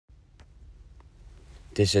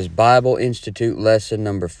This is Bible Institute lesson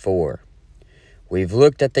number 4. We've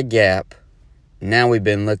looked at the gap. Now we've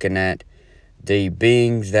been looking at the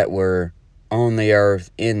beings that were on the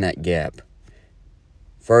earth in that gap.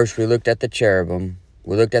 First, we looked at the cherubim.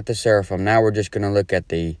 We looked at the seraphim. Now we're just going to look at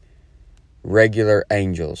the regular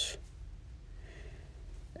angels.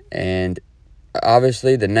 And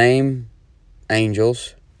obviously the name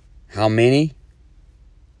angels, how many?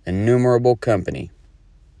 Innumerable company.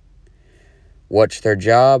 What's their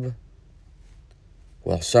job?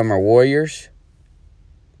 Well, some are warriors.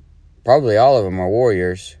 Probably all of them are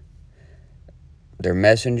warriors. They're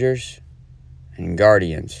messengers and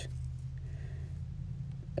guardians.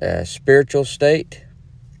 Spiritual state.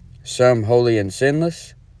 Some holy and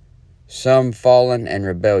sinless. Some fallen and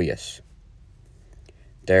rebellious.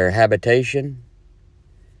 Their habitation.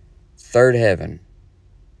 Third heaven.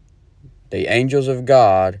 The angels of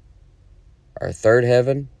God are third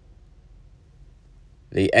heaven.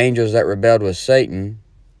 The angels that rebelled with Satan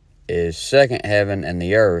is second heaven and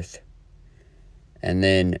the earth. And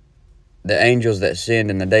then the angels that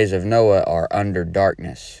sinned in the days of Noah are under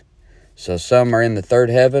darkness. So some are in the third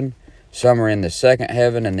heaven, some are in the second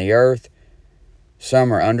heaven and the earth,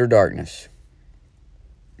 some are under darkness.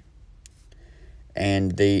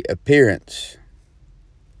 And the appearance,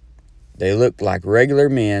 they look like regular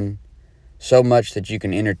men, so much that you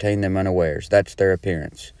can entertain them unawares. That's their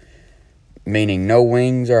appearance. Meaning no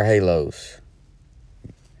wings or halos.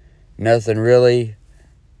 Nothing really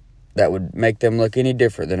that would make them look any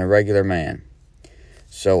different than a regular man.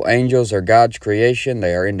 So angels are God's creation.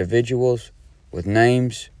 They are individuals with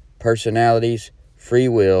names, personalities, free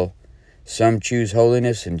will. Some choose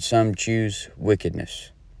holiness and some choose wickedness.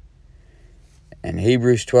 And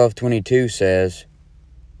Hebrews 12:22 says,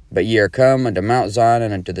 "But ye are come unto Mount Zion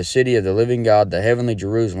and unto the city of the living God, the heavenly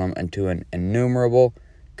Jerusalem, unto an innumerable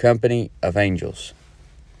company of angels."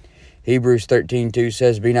 Hebrews 13:2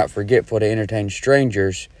 says, "Be not forgetful to entertain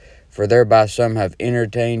strangers, for thereby some have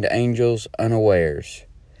entertained angels unawares."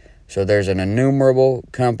 So there's an innumerable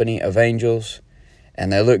company of angels,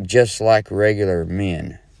 and they look just like regular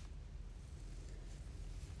men.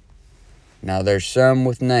 Now there's some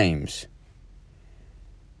with names.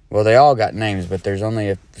 Well, they all got names, but there's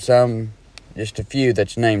only just a few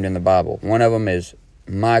that's named in the Bible. One of them is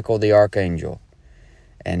Michael the Archangel.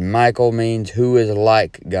 And Michael means who is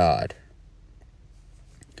like God.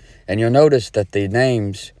 And you'll notice that the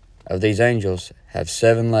names of these angels have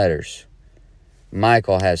 7 letters.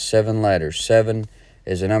 Michael has 7 letters. 7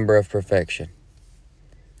 is a number of perfection.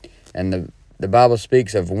 And the Bible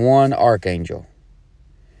speaks of one archangel.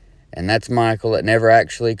 And that's Michael. It never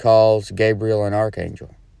actually calls Gabriel an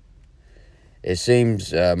archangel. It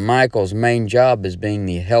seems Michael's main job is being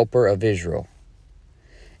the helper of Israel.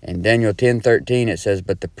 In Daniel 10:13 it says,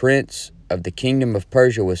 "But the prince of the kingdom of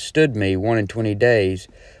Persia withstood me 21 days,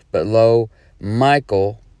 but lo,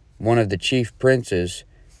 Michael, one of the chief princes,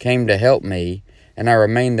 came to help me, and I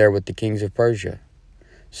remained there with the kings of Persia."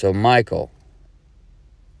 So Michael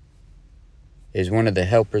is one of the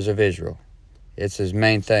helpers of Israel. It's his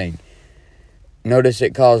main thing. Notice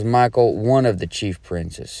it calls Michael one of the chief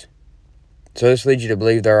princes. So this leads you to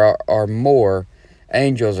believe there are more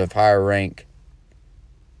angels of higher rank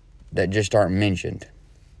that just aren't mentioned.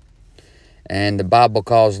 And the Bible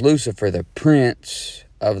calls Lucifer the prince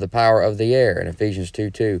of the power of the air in Ephesians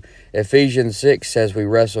 2:2. Ephesians 6 says we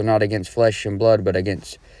wrestle not against flesh and blood, but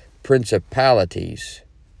against principalities,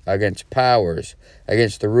 against powers,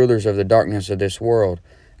 against the rulers of the darkness of this world,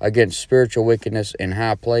 against spiritual wickedness in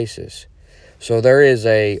high places. So there is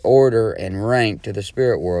a order and rank to the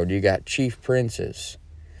spirit world. You got chief princes.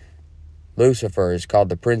 Lucifer is called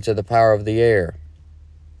the prince of the power of the air.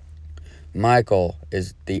 Michael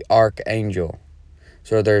is the archangel.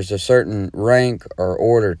 So there's a certain rank or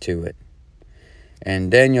order to it. And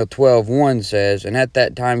Daniel 12:1 says, "And at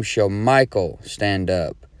that time shall Michael stand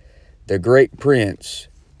up, the great prince,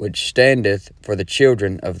 which standeth for the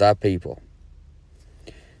children of thy people."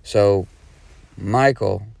 So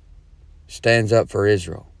Michael stands up for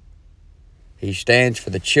Israel. He stands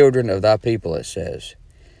for the children of thy people, it says.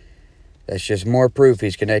 That's just more proof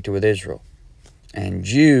he's connected with Israel. And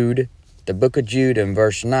Jude, the book of Jude in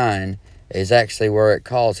verse 9, is actually where it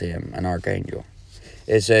calls him an archangel.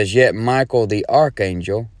 It says, "Yet Michael the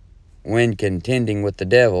archangel, when contending with the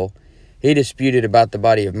devil, he disputed about the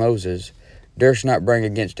body of Moses, durst not bring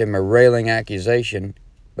against him a railing accusation,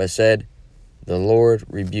 but said, The Lord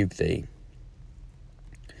rebuke thee."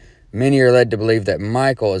 Many are led to believe that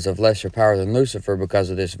Michael is of lesser power than Lucifer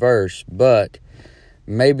because of this verse, but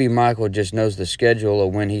maybe Michael just knows the schedule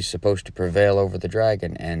of when he's supposed to prevail over the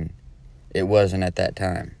dragon, and it wasn't at that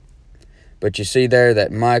time. But you see there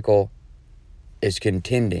that Michael is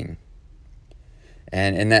contending.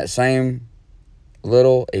 And in that same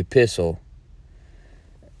little epistle,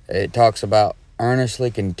 it talks about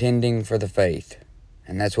earnestly contending for the faith.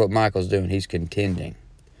 And that's what Michael's doing. He's contending.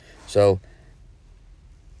 So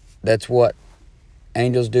that's what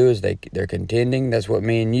angels do, is they're contending. That's what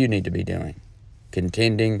me and you need to be doing.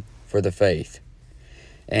 Contending for the faith.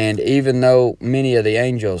 And even though many of the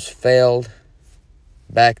angels failed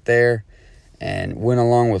back there and went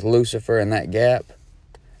along with Lucifer in that gap,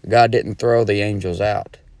 God didn't throw the angels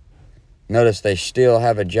out. Notice they still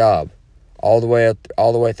have a job all the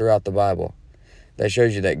way throughout the Bible. That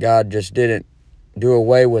shows you that God just didn't do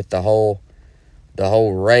away with the whole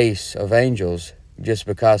race of angels just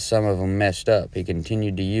because some of them messed up. He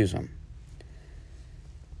continued to use them.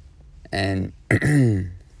 And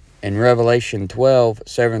in Revelation 12,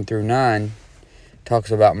 7 through 9,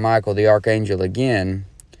 talks about Michael the archangel again.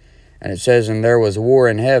 And it says, "And there was war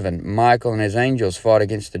in heaven. Michael and his angels fought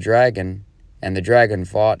against the dragon, and the dragon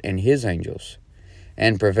fought and his angels,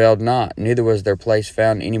 and prevailed not, neither was their place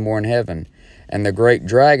found any more in heaven. And the great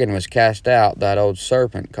dragon was cast out, that old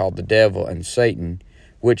serpent called the devil and Satan,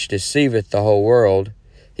 which deceiveth the whole world.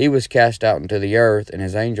 He was cast out into the earth, and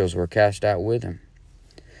his angels were cast out with him."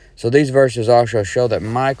 So these verses also show that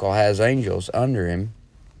Michael has angels under him,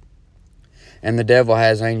 and the devil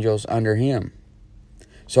has angels under him.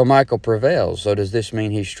 So Michael prevails. So does this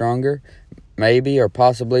mean he's stronger? Maybe, or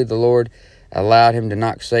possibly the Lord allowed him to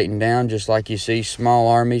knock Satan down, just like you see small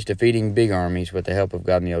armies defeating big armies with the help of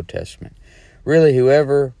God in the Old Testament. Really,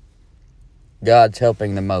 whoever God's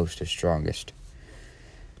helping the most is strongest.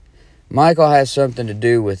 Michael has something to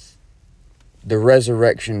do with the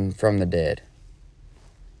resurrection from the dead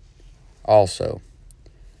also.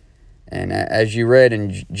 And as you read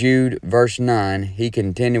in Jude verse 9, he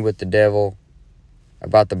contended with the devil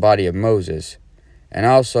about the body of Moses. And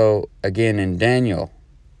also, again, in Daniel,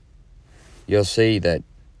 you'll see that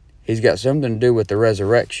he's got something to do with the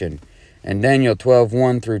resurrection. In Daniel 12,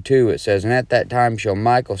 1 through 2, it says, "And at that time shall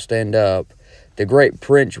Michael stand up, the great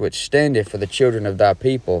prince which standeth for the children of thy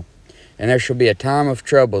people. And there shall be a time of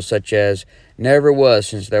trouble such as never was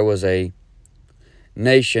since there was a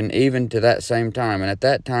nation even to that same time. And at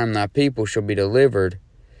that time thy people shall be delivered,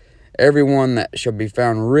 every one that shall be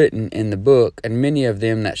found written in the book, and many of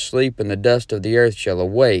them that sleep in the dust of the earth shall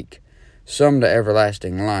awake, some to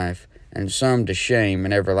everlasting life, and some to shame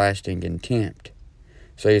and everlasting contempt."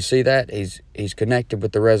 So you see that? He's connected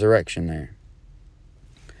with the resurrection there.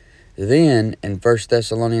 Then, in 1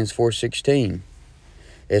 Thessalonians 4:16,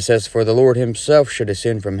 it says, "For the Lord himself shall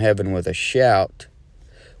descend from heaven with a shout,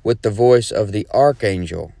 with the voice of the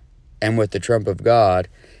archangel, and with the trump of God,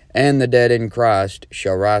 and the dead in Christ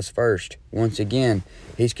shall rise first." Once again,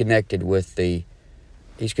 he's connected with the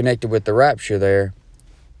rapture there,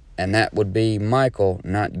 and that would be Michael,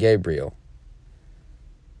 not Gabriel.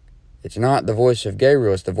 It's not the voice of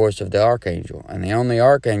Gabriel, it's the voice of the archangel. And the only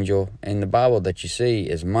archangel in the Bible that you see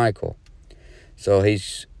is Michael. So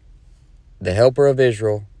he's the helper of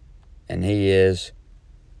Israel, and he is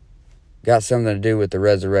got something to do with the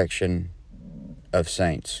resurrection of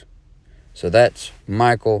saints. So that's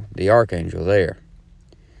Michael the archangel there.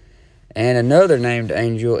 And another named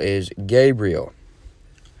angel is Gabriel.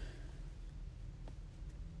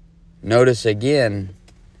 Notice again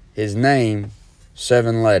his name,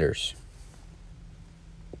 7 letters.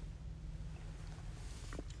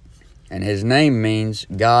 And his name means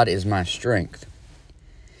God is my strength.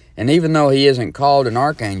 And even though he isn't called an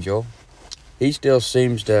archangel, he still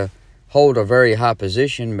seems to hold a very high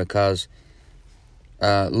position, because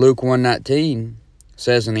Luke 1:19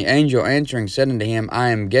 says, "And the angel answering said unto him, I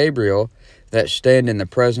am Gabriel, that stand in the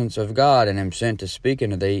presence of God, and am sent to speak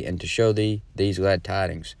unto thee, and to show thee these glad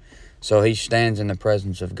tidings." So he stands in the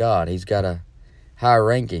presence of God. He's got a high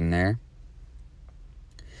ranking there.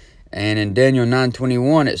 And in Daniel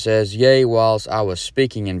 9:21 it says, "Yea, whilst I was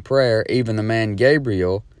speaking in prayer, even the man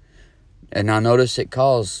Gabriel," and now notice it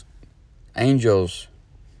calls angels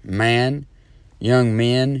man, young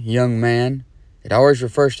men, young man. It always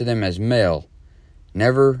refers to them as male,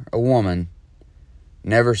 never a woman,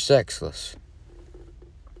 never sexless.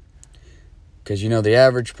 Because, you know, the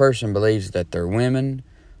average person believes that they're women,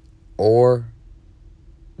 or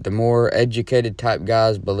the more educated type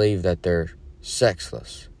guys believe that they're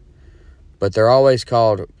sexless. But they're always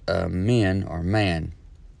called men or man.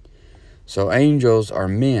 So angels are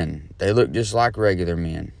men. They look just like regular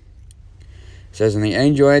men. It says, "And the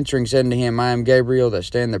angel answering said unto him, I am Gabriel, that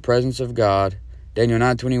stand in the presence of God." Daniel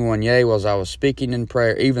 9:21, "Yea, whiles I was speaking in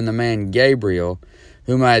prayer, even the man Gabriel,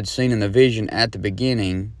 whom I had seen in the vision at the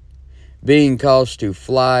beginning, being caused to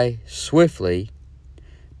fly swiftly,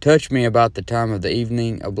 touch me about the time of the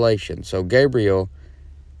evening oblation. So Gabriel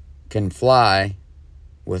can fly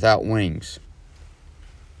without wings.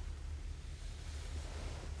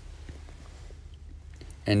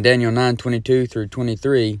 In Daniel 9:22 through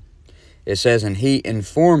 23, it says, "And he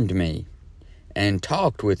informed me, and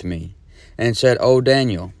talked with me, and said, O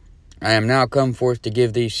Daniel, I am now come forth to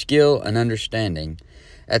give thee skill and understanding.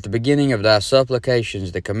 At the beginning of thy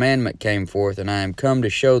supplications the commandment came forth, and I am come to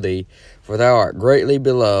show thee, for thou art greatly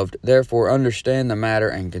beloved. Therefore understand the matter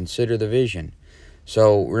and consider the vision."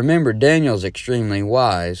 So remember, Daniel's extremely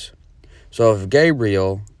wise. So if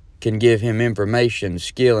Gabriel can give him information,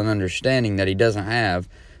 skill, and understanding that he doesn't have,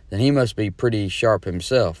 then he must be pretty sharp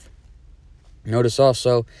himself. Notice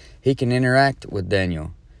also, he can interact with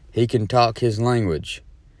Daniel. He can talk his language.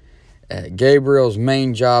 Gabriel's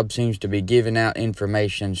main job seems to be giving out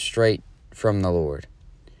information straight from the Lord.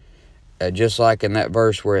 Just like in that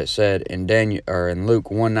verse where it said in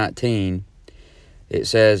Luke 1:19, it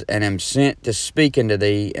says, "And am sent to speak unto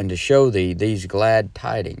thee and to show thee these glad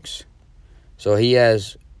tidings." So he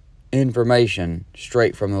has information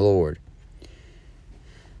straight from the Lord.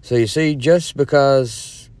 So you see, just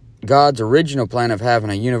because God's original plan of having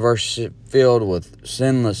a universe filled with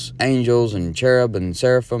sinless angels and cherub and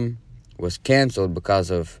seraphim was canceled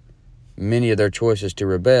because of many of their choices to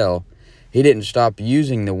rebel, he didn't stop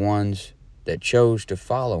using the ones that chose to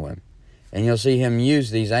follow him. And you'll see him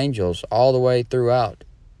use these angels all the way throughout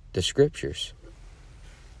the scriptures.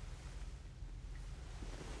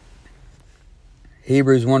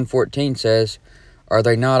 Hebrews 1:14 says, "Are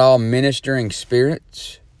they not all ministering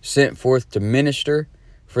spirits sent forth to minister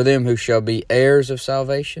for them who shall be heirs of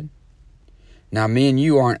salvation?" Now, me and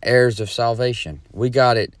you aren't heirs of salvation. We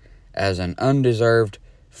got it as an undeserved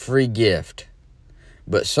free gift.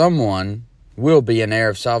 But someone will be an heir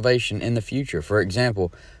of salvation in the future. For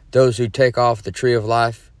example, those who take off the tree of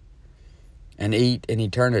life and eat in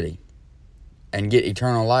eternity and get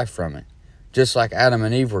eternal life from it, just like Adam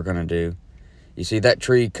and Eve were going to do. You see, that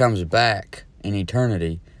tree comes back in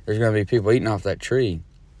eternity. There's going to be people eating off that tree.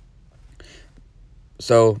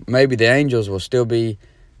 So maybe the angels will still be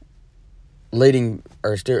leading,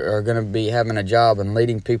 or are going to be having a job and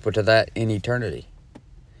leading people to that in eternity,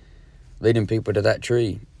 leading people to that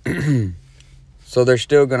tree. So they're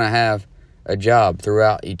still going to have a job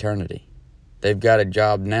throughout eternity. They've got a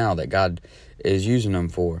job now that God is using them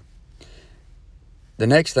for. The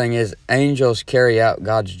next thing is angels carry out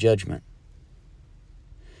God's judgment.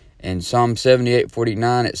 In Psalm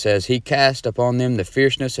 78:49 it says, "He cast upon them the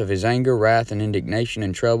fierceness of his anger, wrath, and indignation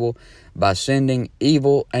and trouble by sending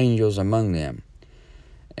evil angels among them."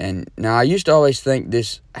 And now I used to always think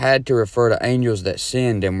this had to refer to angels that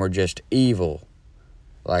sinned and were just evil,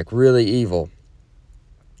 like really evil.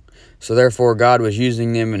 So therefore God was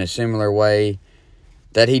using them in a similar way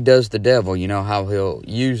that he does the devil. You know how he'll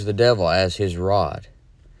use the devil as his rod.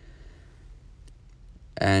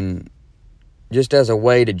 And just as a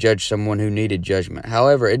way to judge someone who needed judgment.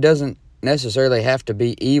 However, it doesn't necessarily have to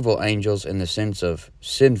be evil angels in the sense of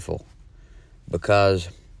sinful. Because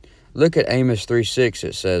look at Amos 3:6.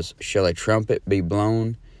 It says, "Shall a trumpet be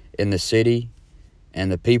blown in the city, and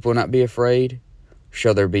the people not be afraid?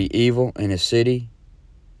 Shall there be evil in a city,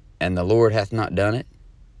 and the Lord hath not done it?"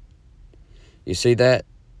 You see that?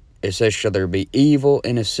 It says, "Shall there be evil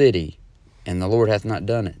in a city, and the Lord hath not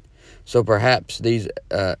done it?" So perhaps these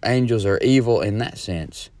angels are evil in that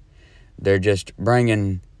sense. They're just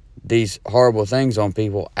bringing these horrible things on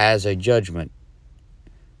people as a judgment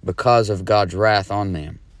because of God's wrath on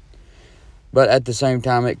them. But at the same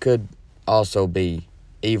time, it could also be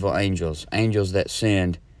evil angels, angels that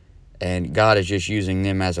sinned, and God is just using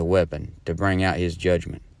them as a weapon to bring out his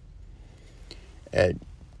judgment.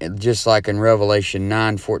 Just like in Revelation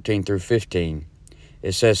 9:14 through 15,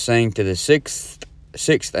 it says, saying to the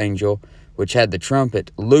sixth angel, which had the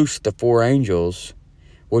trumpet, "Loose the four angels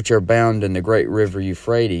which are bound in the great river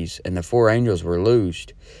Euphrates." And the four angels were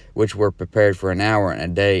loosed, which were prepared for an hour and a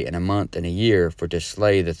day and a month and a year, for to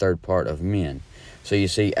slay the third part of men. So you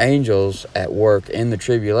see angels at work in the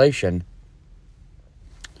tribulation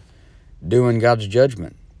doing God's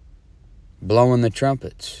judgment, blowing the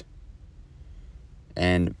trumpets,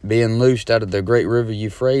 and being loosed out of the great river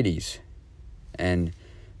Euphrates, and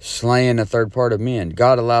slaying a third part of men.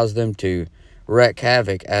 God allows them to wreak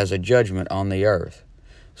havoc as a judgment on the earth.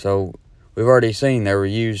 So we've already seen they were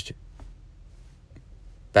used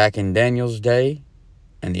back in Daniel's day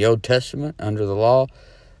in the Old Testament under the law.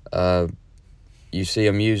 You see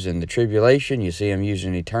them used in the tribulation. You see them used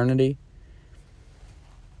in eternity.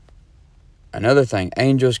 Another thing,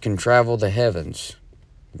 angels can travel the heavens.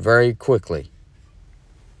 very quickly.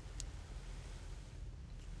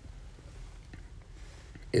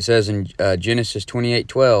 It says in Genesis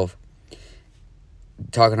 28:12,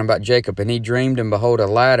 talking about Jacob, and he dreamed, and behold, a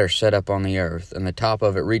ladder set up on the earth, and the top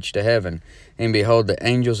of it reached to heaven, and behold, the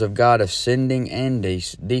angels of God ascending and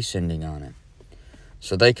descending on it.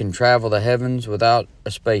 So they can travel the heavens without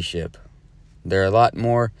a spaceship. They're a lot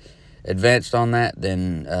more advanced on that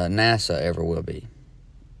than NASA ever will be.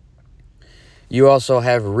 You also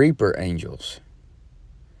have reaper angels.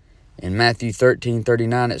 In Matthew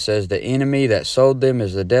 13:39 it says, the enemy that sowed them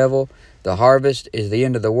is the devil, the harvest is the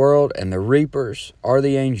end of the world, and the reapers are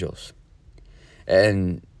the angels.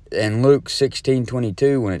 And in Luke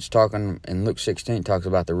 16:22, when it's talking, in Luke 16 it talks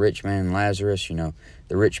about the rich man and Lazarus.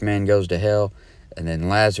 The rich man goes to hell, and then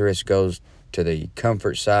Lazarus goes to the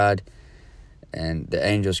comfort side, and the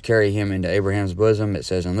angels carry him into Abraham's bosom. It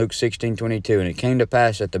says in Luke 16:22, and it came to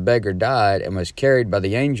pass that the beggar died and was carried by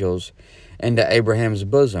the angels into Abraham's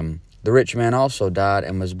bosom. The rich man also died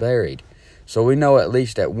and was buried. So we know at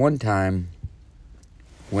least at one time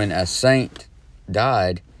when a saint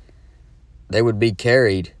died, they would be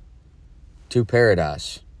carried to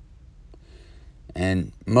paradise.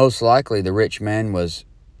 And most likely the rich man was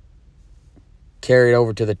carried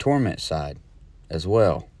over to the torment side as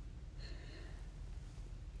well.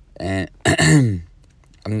 And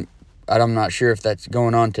I'm not sure if that's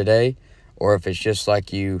going on today, or if it's just like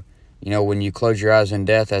when you close your eyes in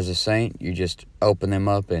death as a saint, you just open them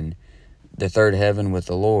up in the third heaven with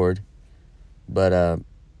the Lord. But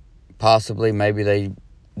possibly, maybe they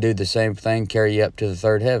do the same thing, carry you up to the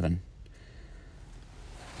third heaven.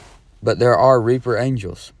 But there are reaper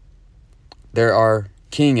angels. There are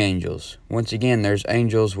king angels. Once again, there's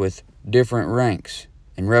angels with different ranks.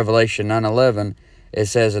 In Revelation 9:11, it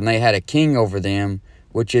says, and they had a king over them,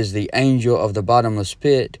 which is the angel of the bottomless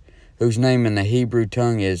pit, whose name in the Hebrew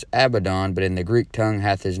tongue is Abaddon, but in the Greek tongue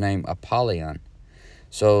hath his name Apollyon.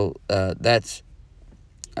 So that's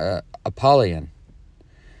Apollyon.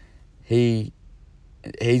 He's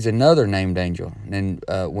another named angel. And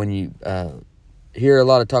when you hear a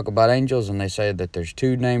lot of talk about angels, and they say that there's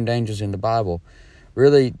two named angels in the Bible,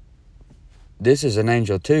 really, this is an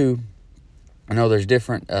angel too. I know there's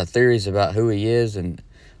different theories about who he is, and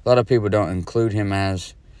a lot of people don't include him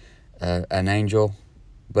as an angel.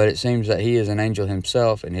 But it seems that he is an angel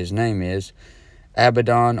himself, and his name is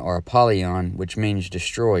Abaddon or Apollyon, which means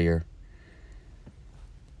destroyer.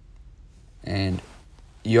 And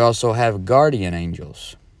you also have guardian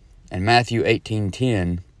angels. In Matthew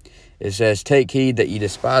 18:10, it says, take heed that ye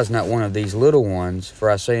despise not one of these little ones, for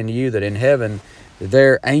I say unto you that in heaven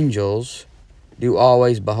their angels do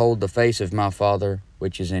always behold the face of my Father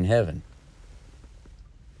which is in heaven.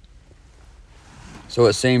 So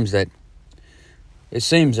it seems that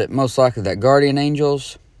most likely that guardian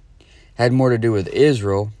angels had more to do with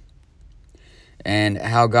Israel and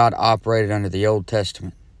how God operated under the Old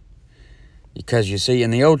Testament. Because you see,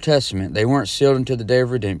 in the Old Testament, they weren't sealed until the day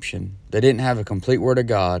of redemption. They didn't have a complete Word of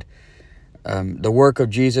God. The work of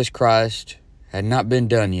Jesus Christ had not been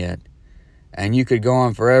done yet. And you could go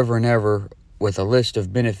on forever and ever with a list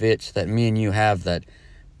of benefits that me and you have that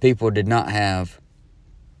people did not have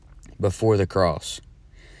before the cross.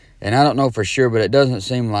 And I don't know for sure, but it doesn't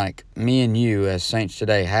seem like me and you as saints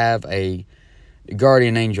today have a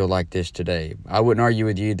guardian angel like this today. I wouldn't argue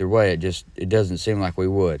with you either way. It doesn't seem like we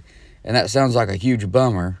would. And that sounds like a huge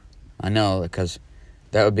bummer. I know, because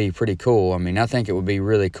that would be pretty cool. I mean, I think it would be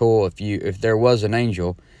really cool if there was an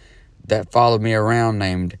angel that followed me around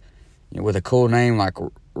named, with a cool name like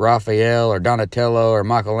Raphael or Donatello or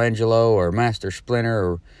Michelangelo or Master Splinter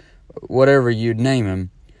or whatever you'd name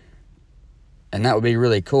him. And that would be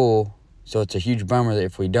really cool. So it's a huge bummer that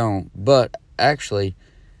if we don't. But actually,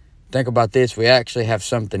 think about this. We actually have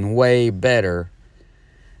something way better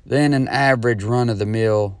than an average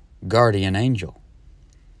run-of-the-mill guardian angel.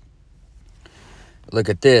 Look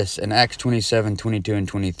at this. In Acts 27:22 and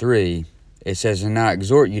 23, it says, and now I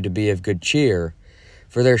exhort you to be of good cheer,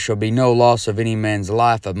 for there shall be no loss of any man's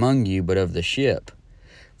life among you, but of the ship.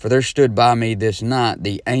 For there stood by me this night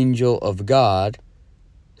the angel of God,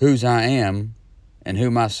 whose I am, and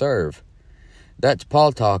whom I serve. That's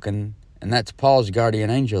Paul talking, and that's Paul's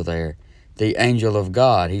guardian angel there. The angel of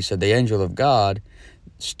God. He said, the angel of God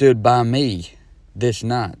stood by me this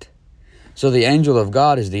night. So the angel of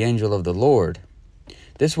God is the angel of the Lord.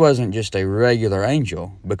 This wasn't just a regular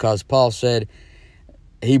angel, because Paul said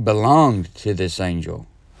he belonged to this angel.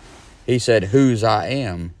 He said, whose I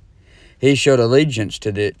am. He showed allegiance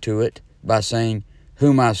to it by saying,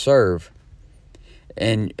 whom I serve.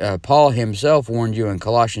 And Paul himself warned you in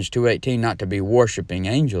Colossians 2:18 not to be worshiping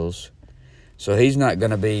angels. So he's not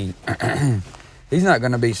going to be he's not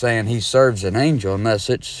going to be saying he serves an angel unless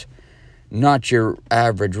it's not your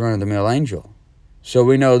average run-of-the-mill angel. So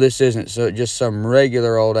we know this isn't just some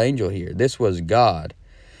regular old angel here. This was God.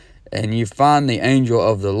 And you find the angel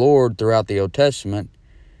of the Lord throughout the Old Testament.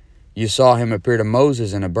 You saw him appear to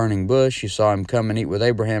Moses in a burning bush. You saw him come and eat with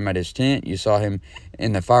Abraham at his tent. You saw him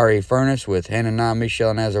in the fiery furnace with Hananiah,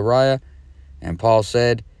 Mishael, and Azariah. And Paul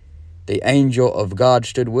said, the angel of God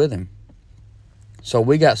stood with him. So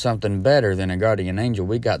we got something better than a guardian angel.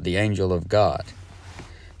 We got the angel of God.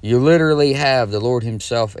 You literally have the Lord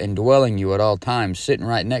himself indwelling you at all times, sitting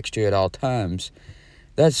right next to you at all times.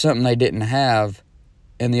 That's something they didn't have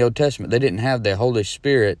in the Old Testament. They didn't have the Holy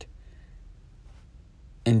Spirit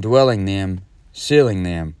indwelling them, sealing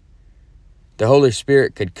them. The Holy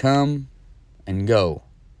Spirit could come and go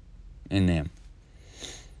in them.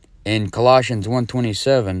 In Colossians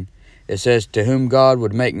 1:27, it says, to whom God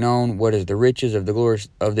would make known what is the riches of the glory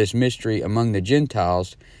of this mystery among the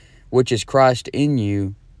Gentiles, which is Christ in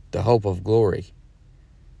you, the hope of glory.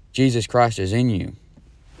 Jesus Christ is in you.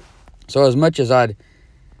 So as much as I'd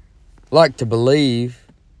like to believe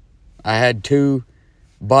I had 2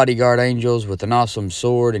 bodyguard angels with an awesome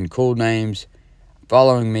sword and cool names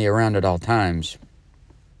following me around at all times,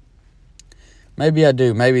 maybe I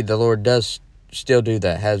do. Maybe the Lord does still do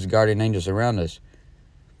that, has guardian angels around us.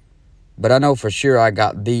 But I know for sure I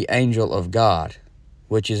got the angel of God,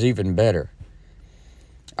 which is even better.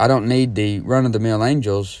 I don't need the run-of-the-mill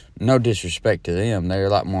angels. No disrespect to them. They're a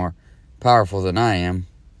lot more powerful than I am.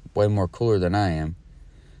 Way more cooler than I am.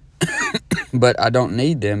 But I don't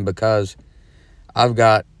need them because I've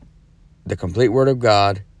got the complete Word of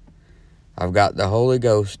God. I've got the Holy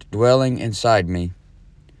Ghost dwelling inside me.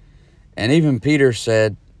 And even Peter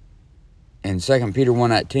said in 2 Peter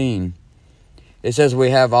 1:19, it says we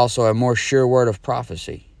have also a more sure word of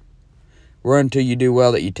prophecy. Whereunto you do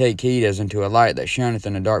well that you take heed as unto a light that shineth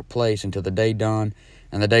in a dark place until the day dawn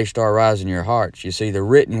and the day star rise in your hearts. You see, the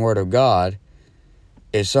written Word of God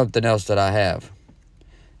is something else that I have.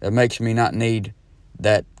 It makes me not need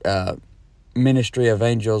that ministry of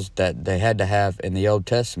angels that they had to have in the Old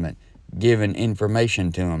Testament, giving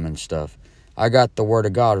information to them and stuff. I got the Word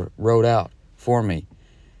of God wrote out for me.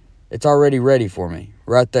 It's already ready for me,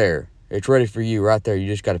 right there. It's ready for you right there. You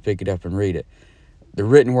just got to pick it up and read it. The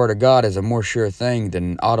written Word of God is a more sure thing than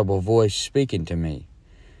an audible voice speaking to me.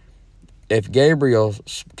 If Gabriel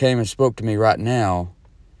came and spoke to me right now,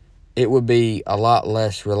 it would be a lot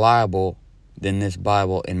less reliable than this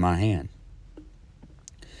Bible in my hand.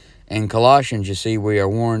 In Colossians, you see, we are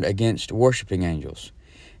warned against worshiping angels.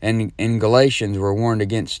 And in Galatians, we're warned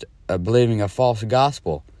against believing a false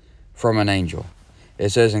gospel from an angel. It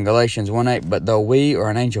says in Galatians 1:8, but though we or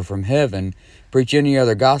an angel from heaven preach any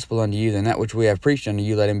other gospel unto you than that which we have preached unto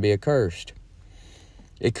you, let him be accursed.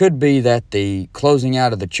 It could be that the closing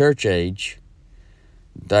out of the church age,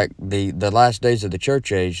 that the last days of the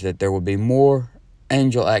church age, that there will be more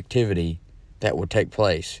angel activity that will take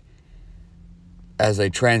place as they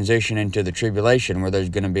transition into the tribulation, where there's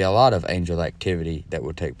going to be a lot of angel activity that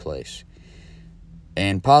will take place.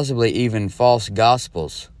 And possibly even false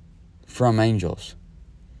gospels from angels.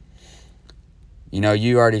 You know,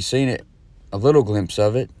 you already seen it, a little glimpse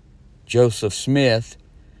of it. Joseph Smith,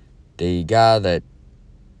 the guy that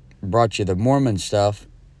brought you the Mormon stuff,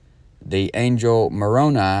 the angel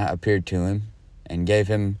Moroni appeared to him and gave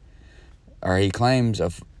him, or he claims,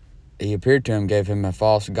 he appeared to him, gave him a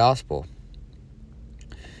false gospel.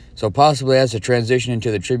 So possibly as a transition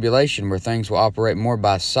into the tribulation, where things will operate more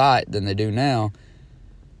by sight than they do now,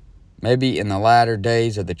 maybe in the latter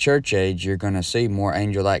days of the church age, you're going to see more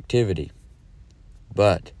angel activity.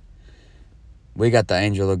 But we got the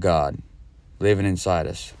angel of God living inside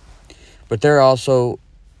us. But there are also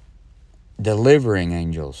delivering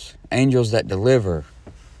angels, angels that deliver.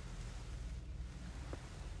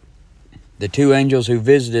 The 2 angels who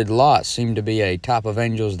visited Lot seem to be a type of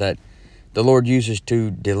angels that the Lord uses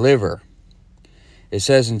to deliver. It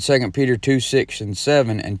says in 2 Peter 2:6 and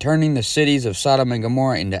 7, and turning the cities of Sodom and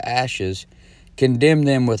Gomorrah into ashes, condemned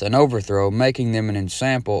them with an overthrow, making them an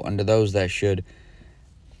ensample unto those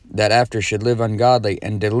that after should live ungodly,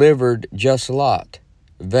 and delivered just Lot,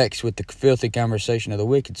 vexed with the filthy conversation of the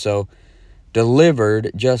wicked. So,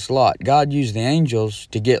 delivered just Lot. God used the angels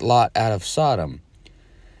to get Lot out of Sodom.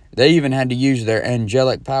 They even had to use their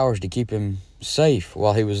angelic powers to keep him safe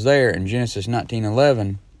while he was there. In Genesis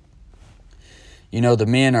 19:11, you know, the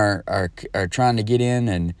men are trying to get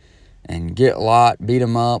in and get Lot, beat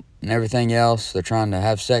him up, and everything else. They're trying to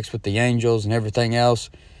have sex with the angels and everything else.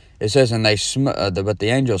 It says, and but the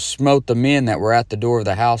angels smote the men that were at the door of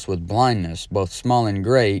the house with blindness, both small and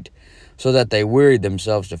great, so that they wearied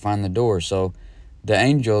themselves to find the door. So the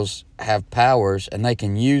angels have powers, and they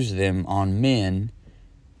can use them on men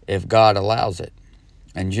if God allows it.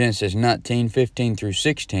 In Genesis 19:15 through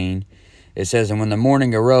 16, it says, "And when the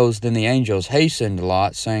morning arose, then the angels hastened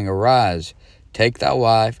Lot, saying, Arise, take thy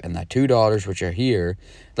wife and thy 2 daughters which are here,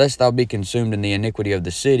 lest thou be consumed in the iniquity of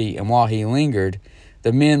the city. And while he lingered,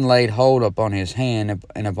 the men laid hold upon his hand,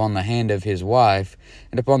 and upon the hand of his wife,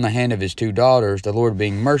 and upon the hand of his 2 daughters, the Lord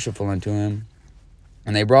being merciful unto him.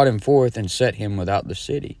 And they brought him forth, and set him without the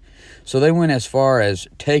city." So they went as far as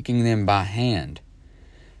taking them by hand.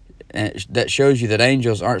 And that shows you that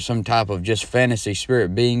angels aren't some type of just fantasy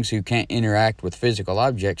spirit beings who can't interact with physical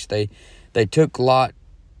objects. They took Lot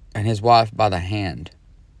and his wife by the hand.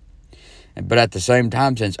 But at the same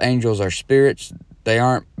time, since angels are spirits, they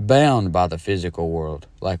aren't bound by the physical world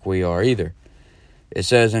like we are either. It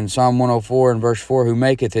says in Psalm 104 and verse 4, "Who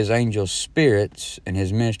maketh his angels spirits, and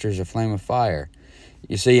his ministers a flame of fire."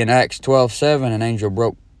 You see, in Acts 12:7, an angel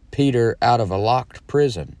broke Peter out of a locked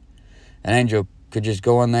prison. An angel could just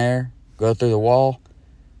go in there, go through the wall,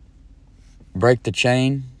 break the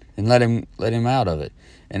chain, and let him out of it.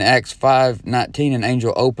 In Acts 5:19, an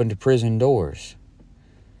angel opened prison doors.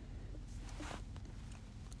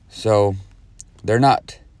 So they're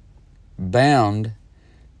not bound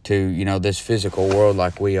to, this physical world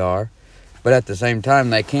like we are. But at the same time,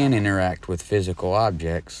 they can interact with physical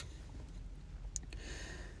objects.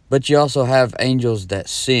 But you also have angels that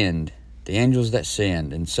sinned. The angels that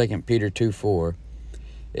sinned. In 2 Peter 2:4,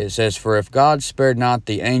 it says, "For if God spared not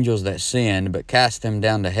the angels that sinned, but cast them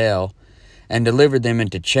down to hell, and delivered them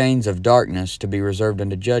into chains of darkness to be reserved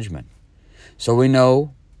unto judgment." So we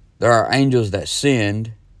know there are angels that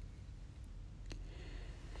sinned.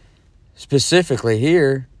 Specifically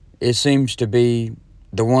here, it seems to be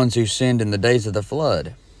the ones who sinned in the days of the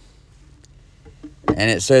flood. And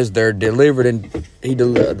it says they're delivered, and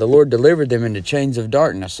the Lord delivered them into chains of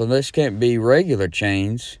darkness. So this can't be regular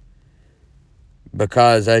chains,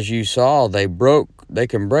 because as you saw, they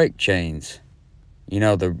can break chains.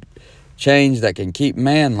 The chains that can keep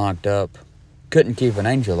man locked up couldn't keep an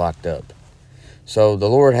angel locked up. So the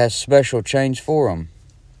Lord has special chains for them.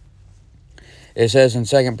 It says in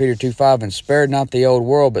 2 Peter 2:5, "And spared not the old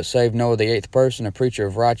world, but saved Noah the 8th person, a preacher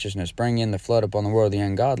of righteousness, bringing in the flood upon the world of the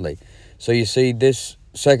ungodly." So you see, this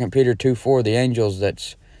 2 Peter 2:4, the angels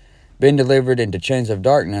that's been delivered into chains of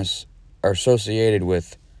darkness are associated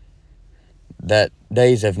with that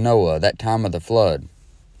days of Noah, that time of the flood.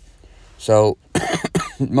 So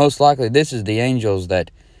most likely this is the angels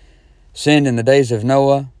that sinned in the days of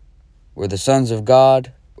Noah, were the sons of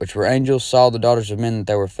God, which were angels, saw the daughters of men that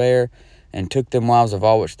they were fair, and took them wives of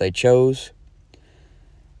all which they chose.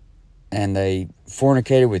 And they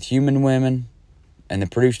fornicated with human women, and they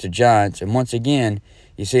produced the giants. And once again,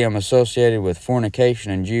 you see them associated with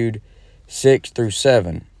fornication in Jude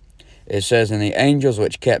 6-7. It says, "And the angels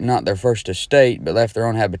which kept not their first estate, but left their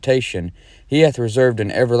own habitation, he hath reserved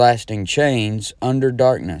in everlasting chains under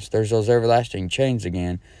darkness." There's those everlasting chains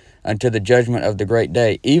again. "Unto the judgment of the great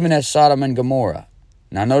day, even as Sodom and Gomorrah."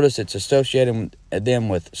 Now notice it's associating them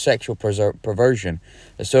with sexual perversion,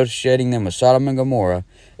 associating them with Sodom and Gomorrah,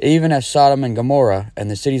 "even as Sodom and Gomorrah,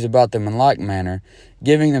 and the cities about them in like manner,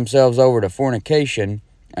 giving themselves over to fornication,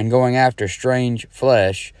 and going after strange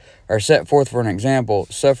flesh, are set forth for an example,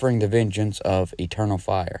 suffering the vengeance of eternal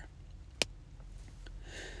fire."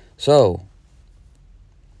 So,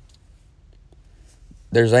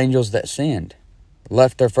 there's angels that sinned,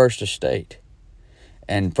 left their first estate.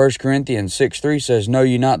 And 1 Corinthians 6:3 says, "Know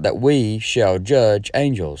ye not that we shall judge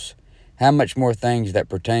angels? How much more things that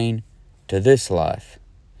pertain to this life?"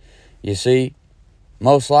 You see,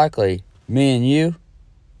 most likely, me and you,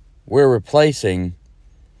 we're replacing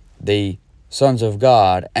the sons of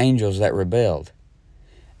God, angels that rebelled.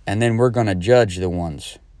 And then we're going to judge the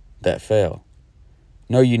ones that fell.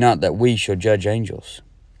 "Know ye not that we shall judge angels?"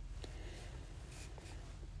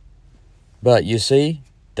 But you see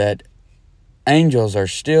that angels are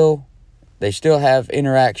still have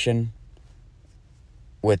interaction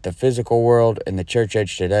with the physical world in the church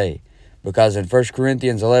age today. Because in 1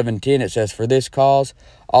 Corinthians 11:10 it says, "For this cause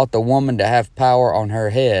ought the woman to have power on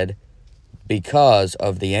her head because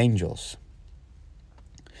of the angels."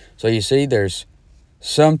 So you see, there's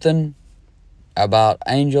something about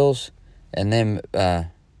angels and them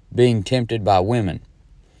being tempted by women.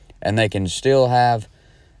 And they can still have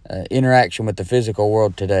interaction with the physical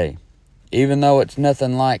world today. Even though it's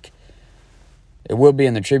nothing like it will be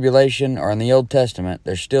in the tribulation or in the Old Testament,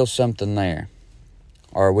 there's still something there.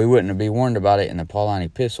 Or we wouldn't be warned about it in the Pauline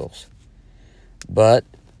epistles. But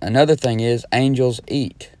another thing is, angels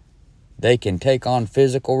eat. They can take on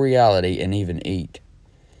physical reality and even eat.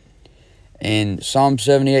 In Psalm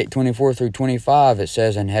 78:24-25, it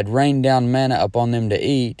says, "And had rained down manna upon them to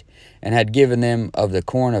eat, and had given them of the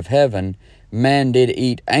corn of heaven. Man did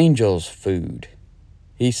eat angels' food.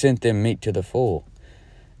 He sent them meat to the full."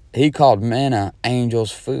 He called manna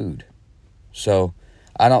angels' food. So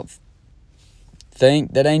I don't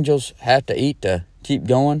think that angels have to eat to keep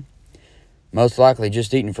going. Most likely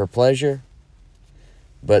just eating for pleasure.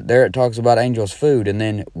 But there it talks about angels' food. And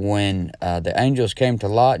then when the angels came to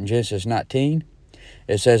Lot in Genesis 19,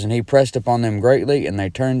 it says, "And he pressed upon them greatly, and they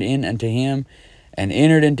turned in unto him, and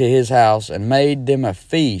entered into his house, and made them a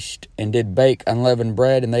feast, and did bake unleavened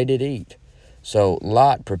bread, and they did eat." So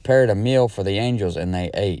Lot prepared a meal for the angels, and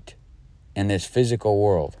they ate in this physical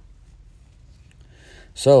world.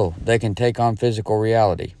 So they can take on physical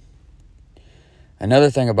reality.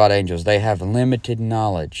 Another thing about angels, they have limited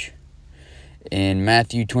knowledge. In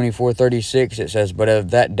Matthew 24:36, it says, "But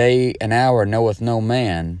of that day and hour knoweth no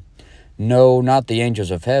man, no, not the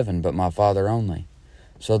angels of heaven, but my Father only."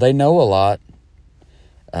 So they know a lot.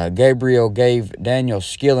 Gabriel gave Daniel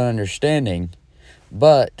skill and understanding,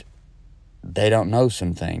 but they don't know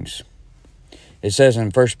some things. It says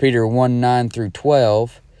in 1 Peter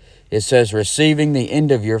 1:9-12, it says, "Receiving the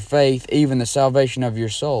end of your faith, even the salvation of your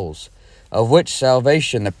souls, of which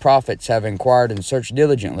salvation the prophets have inquired and searched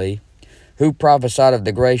diligently, who prophesied of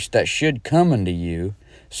the grace that should come unto you,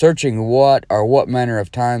 searching what manner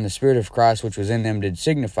of time the Spirit of Christ which was in them did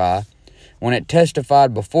signify, when it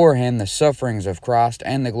testified beforehand the sufferings of Christ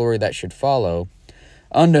and the glory that should follow,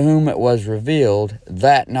 unto whom it was revealed,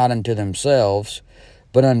 that not unto themselves,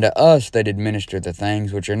 but unto us they did minister the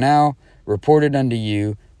things which are now reported unto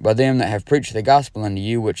you by them that have preached the gospel unto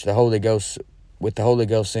you, which the Holy Ghost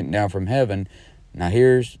sent down from heaven." Now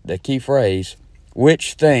here's the key phrase,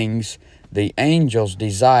 "which things the angels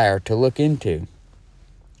desire to look into."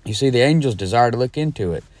 You see, the angels desire to look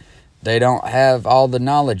into it. They don't have all the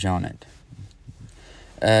knowledge on it.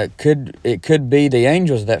 It could be the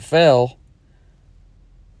angels that fell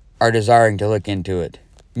are desiring to look into it.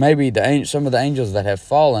 Maybe some of the angels that have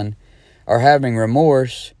fallen are having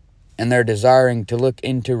remorse and they're desiring to look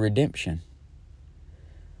into redemption.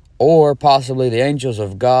 Or possibly the angels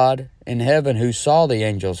of God in heaven who saw the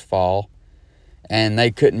angels fall and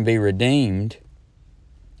they couldn't be redeemed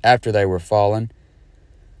after they were fallen.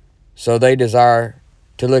 So they desire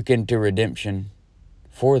to look into redemption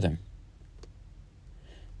for them.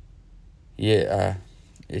 Yeah,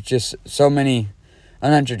 it's just so many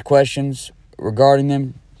unanswered questions regarding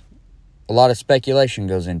them. A lot of speculation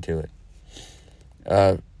goes into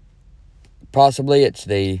it. Possibly it's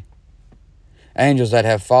the angels that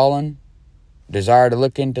have fallen, desire to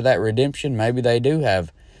look into that redemption. Maybe they do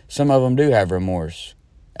have, some of them do have remorse,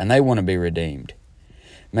 and they want to be redeemed.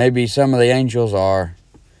 Maybe some of the angels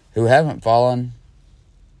who haven't fallen,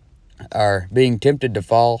 are being tempted to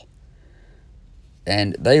fall,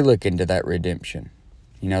 and they look into that redemption.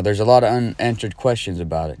 You know, there's a lot of unanswered questions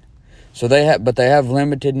about it. So they have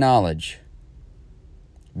limited knowledge,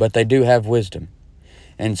 but they do have wisdom.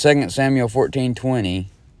 In 2 Samuel 14:20,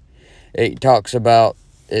 it talks about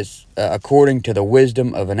it's according to the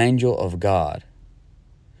wisdom of an angel of God,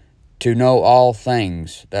 to know all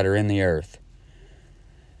things that are in the earth.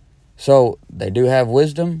 So they do have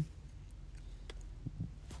wisdom.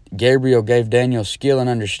 Gabriel gave Daniel skill and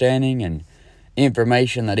understanding and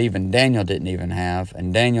information that even Daniel didn't even have.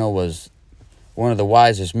 And Daniel was one of the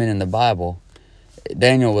wisest men in the Bible.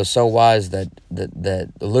 Daniel was so wise that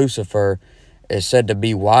Lucifer is said to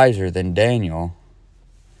be wiser than Daniel.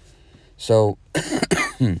 So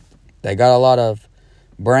they got a lot of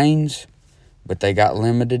brains, but they got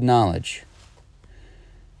limited knowledge.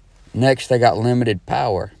 Next, they got limited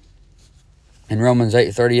power. In Romans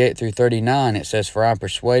 8:38-39, it says, "For I am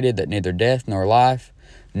persuaded that neither death nor life,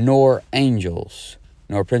 nor angels,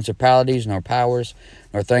 nor principalities, nor powers,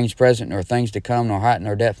 nor things present, nor things to come, nor height,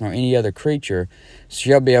 nor depth, nor any other creature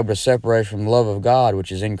shall be able to separate from the love of God, which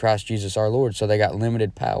is in Christ Jesus our Lord." So they got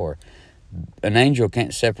limited power. An angel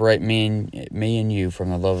can't separate me and you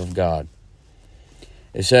from the love of God.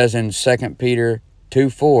 It says in 2 Peter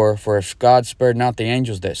 2:4, "For if God spared not the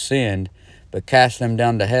angels that sinned, but cast them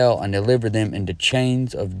down to hell and delivered them into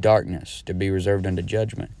chains of darkness to be reserved unto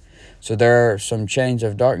judgment." So there are some chains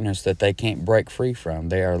of darkness that they can't break free from.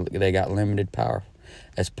 They got limited power.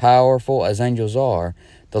 As powerful as angels are,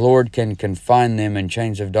 the Lord can confine them in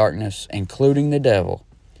chains of darkness, including the devil.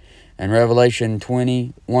 In Revelation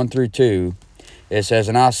 20:1-2, it says,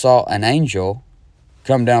 "And I saw an angel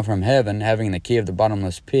come down from heaven, having the key of the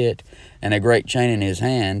bottomless pit, and a great chain in his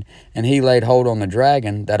hand, and he laid hold on the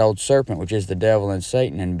dragon, that old serpent, which is the devil and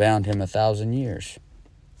Satan, and bound him 1,000 years.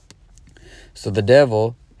 So the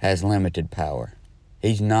devil has limited power.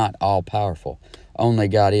 He's not all-powerful. Only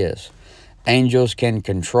God is. Angels can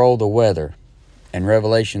control the weather. In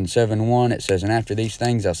Revelation 7:1, it says, "And after these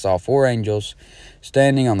things I saw 4 angels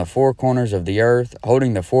standing on the 4 corners of the earth,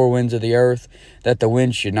 holding the 4 winds of the earth, that the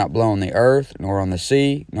wind should not blow on the earth, nor on the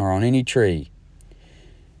sea, nor on any tree."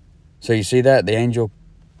 So you see that? The angel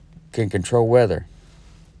can control weather.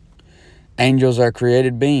 Angels are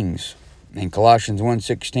created beings. In Colossians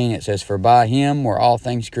 1:16, it says, "For by him were all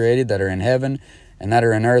things created that are in heaven and that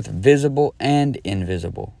are in earth, visible and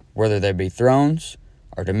invisible, whether there be thrones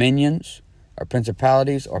or dominions or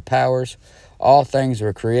principalities or powers, all things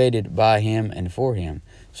were created by him and for him."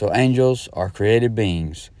 So angels are created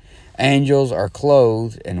beings. Angels are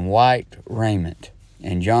clothed in white raiment.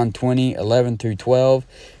 In John 20:11-12,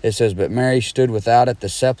 it says, "But Mary stood without at the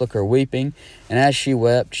sepulchre weeping, and as she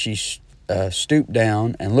wept, she stooped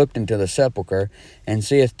down and looked into the sepulchre, and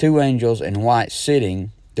seeth 2 angels in white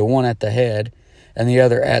sitting, the one at the head, and the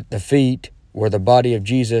other at the feet, where the body of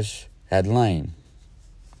Jesus had lain."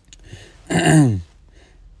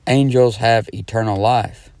 Angels have eternal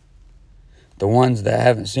life. The ones that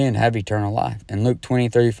haven't sinned have eternal life. In Luke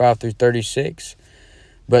 20:35-36,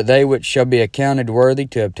 "But they which shall be accounted worthy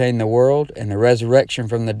to obtain the world and the resurrection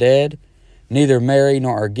from the dead, neither marry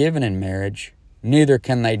nor are given in marriage, neither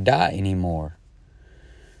can they die any more.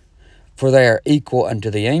 For they are equal unto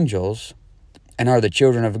the angels, and are the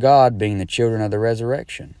children of God, being the children of the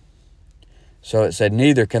resurrection." So it said,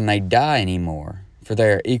 neither can they die any more, for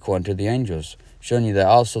they are equal unto the angels, showing you that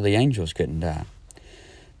also the angels couldn't die.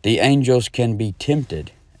 The angels can be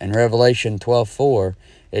tempted. In Revelation 12:4,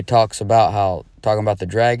 it talking about the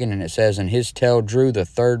dragon, and it says, "And his tail drew the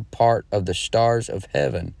 1/3 part of the stars of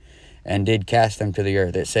heaven, and did cast them to the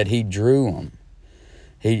earth." It said he drew them.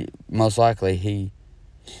 Most likely,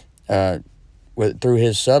 through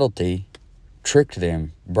his subtlety, tricked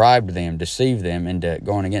them, bribed them, deceived them into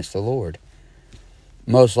going against the Lord.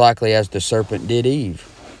 Most likely as the serpent did Eve.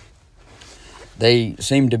 They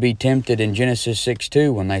seemed to be tempted in Genesis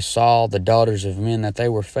 6:2 when they saw the daughters of men that they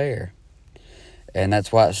were fair. And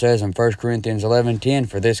that's why it says in 1 Corinthians 11:10,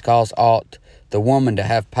 "For this cause ought the woman to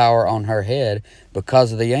have power on her head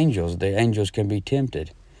because of the angels." The angels can be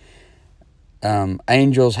tempted.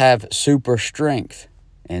 Angels have super strength.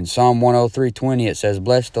 In Psalm 103:20, it says,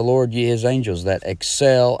 "Bless the Lord, ye his angels, that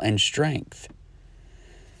excel in strength."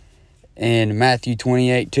 In Matthew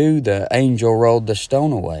 28:2, the angel rolled the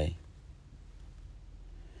stone away.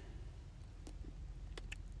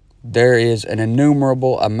 There is an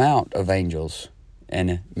innumerable amount of angels.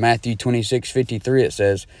 In Matthew 26:53, it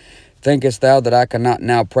says, "Thinkest thou that I cannot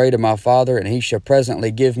now pray to my Father, and he shall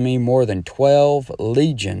presently give me more than 12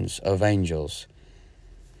 legions of angels?"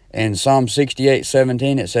 In Psalm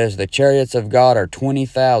 68:17, it says, "The chariots of God are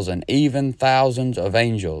 20,000, even thousands of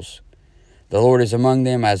angels. The Lord is among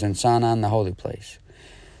them, as in Sinai in the holy place."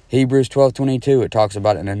 Hebrews 12:22, it talks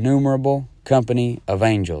about an innumerable company of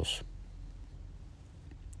angels.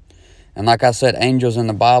 And like I said, angels in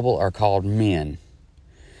the Bible are called men.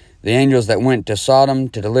 The angels that went to Sodom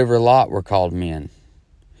to deliver Lot were called men.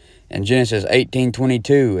 In Genesis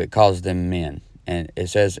 18:22, it calls them men. And it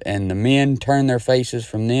says, "And the men turned their faces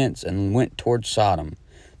from thence and went toward Sodom,"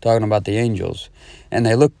 talking about the angels. "And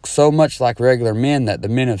they looked so much like regular men that the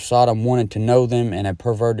men of Sodom wanted to know them in a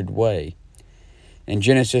perverted way." In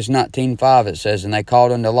Genesis 19:5, it says, "And they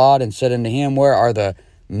called unto Lot and said unto him, Where are the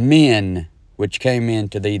men which came in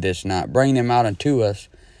to thee this night? Bring them out unto us,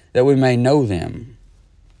 that we may know them."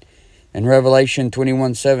 In Revelation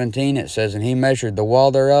 21:17, it says, "And he measured the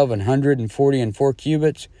wall thereof 144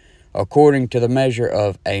 cubits, according to the measure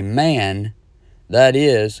of a man, that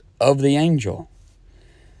is, of the angel."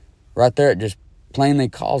 Right there, it just plainly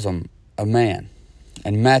calls him a man.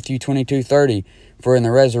 In Matthew 22:30, "For in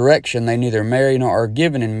the resurrection they neither marry nor are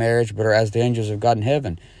given in marriage, but are as the angels of God in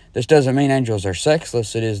heaven." This doesn't mean angels are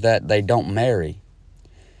sexless. It is that they don't marry.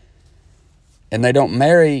 And they don't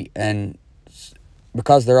marry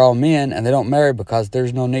because they're all men, and they don't marry because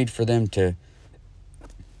there's no need for them to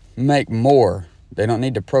make more. They don't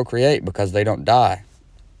need to procreate because they don't die.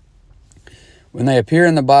 When they appear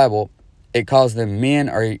in the Bible, it calls them men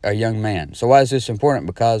or a young man. So why is this important?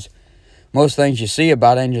 Because most things you see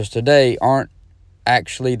about angels today aren't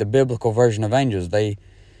actually the biblical version of angels.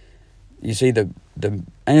 You see, the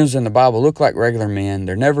angels in the Bible look like regular men.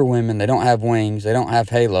 They're never women. They don't have wings. They don't have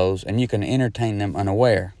halos, and you can entertain them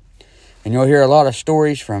unaware. And you'll hear a lot of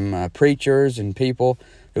stories from preachers and people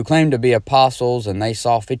who claim to be apostles and they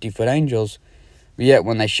saw 50-foot angels, but yet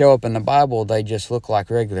when they show up in the Bible, they just look like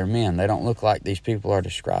regular men. They don't look like these people are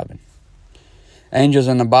describing. Angels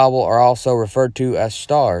in the Bible are also referred to as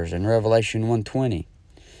stars in Revelation 1:20.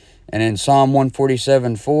 And in Psalm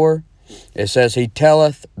 147:4, it says, He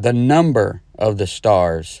telleth the number of the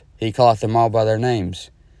stars. He calleth them all by their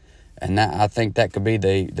names. And that, I think that could be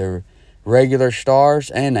the regular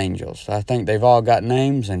stars and angels. I think they've all got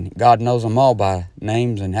names, and God knows them all by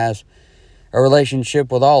names and has a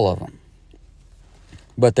relationship with all of them.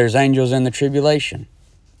 But there's angels in the tribulation.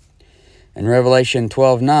 In Revelation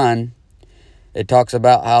 12:9, it talks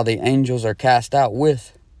about how the angels are cast out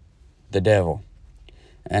with the devil,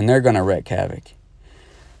 and they're going to wreak havoc.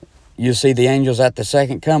 You see the angels at the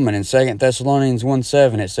second coming. In 2 Thessalonians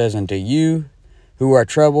 1:7, it says, Unto you who are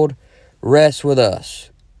troubled, rest with us,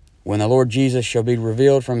 when the Lord Jesus shall be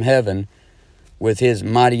revealed from heaven with his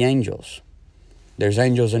mighty angels. There's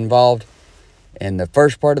angels involved in the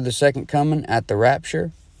first part of the second coming at the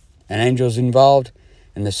rapture, and angels involved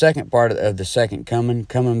in the second part of the second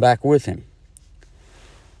coming back with him.